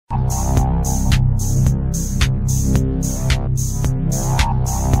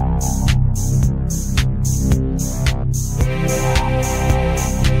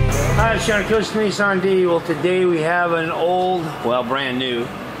John Modification. Well, today we have an old, well, brand new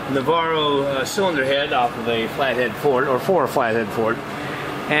Navarro cylinder head off of a flathead Ford, or for a flathead Ford,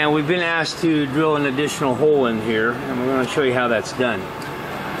 and we've been asked to drill an additional hole in here, and we're going to show you how that's done.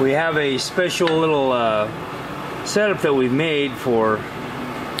 We have a special little setup that we've made for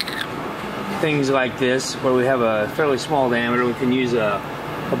things like this, where we have a fairly small diameter. We can use a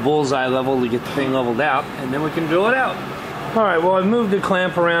bullseye level to get the thing leveled out, and then we can drill it out. Alright, well, I've moved the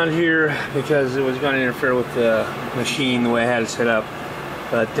clamp around here because it was going to interfere with the machine the way I had it set up.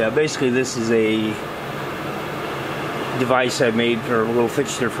 But basically this is a device I made for a little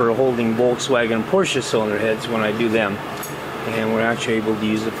fixture for holding Volkswagen and Porsche cylinder heads when I do them. And we're actually able to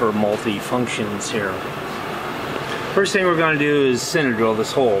use it for multi-functions here. First thing we're going to do is center drill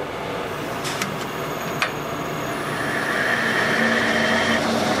this hole.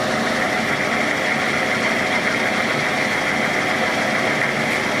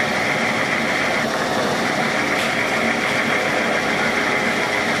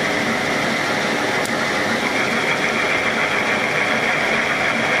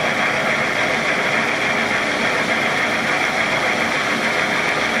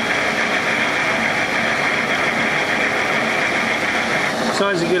 It's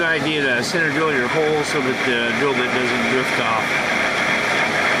always a good idea to center drill your hole so that the drill bit doesn't drift off.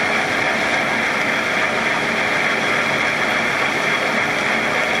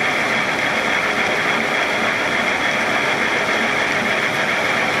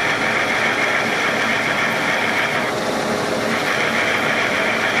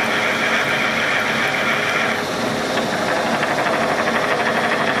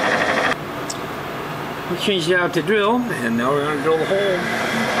 We changed it out to drill, and now we're going to drill the hole.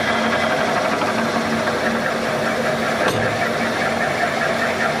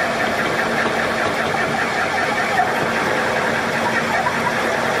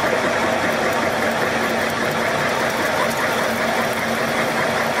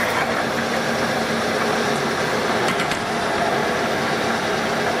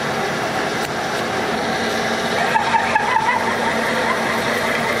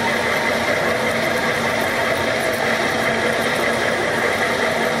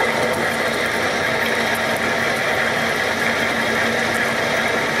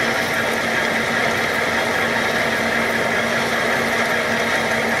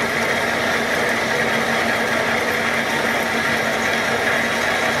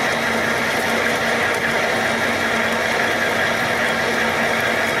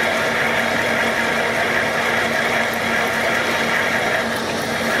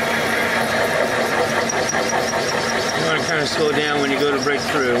 Kind of slow down when you go to break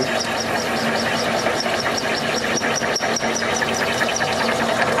through.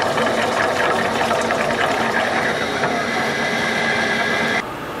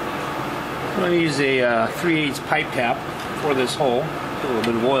 I'm going to use a 3/8 pipe tap for this hole. Put a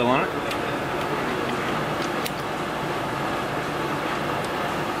little bit of oil on it.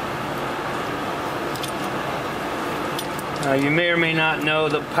 You may or may not know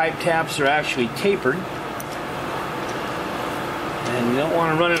that pipe taps are actually tapered. And you don't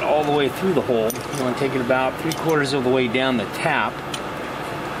want to run it all the way through the hole. You want to take it about 3/4 of the way down the tap.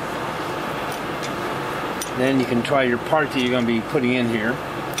 Then you can try your part that you're going to be putting in here,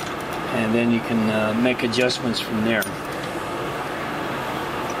 and then you can make adjustments from there.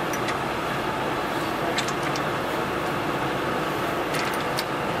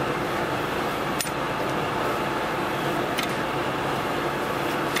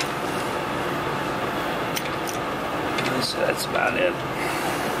 So that's about it.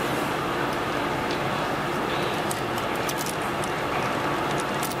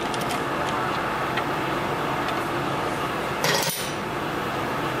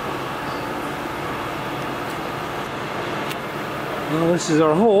 Well, this is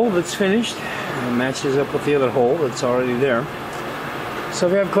our hole that's finished. It matches up with the other hole that's already there. So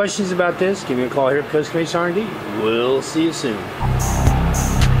if you have questions about this, give me a call here at Modification. We'll see you soon.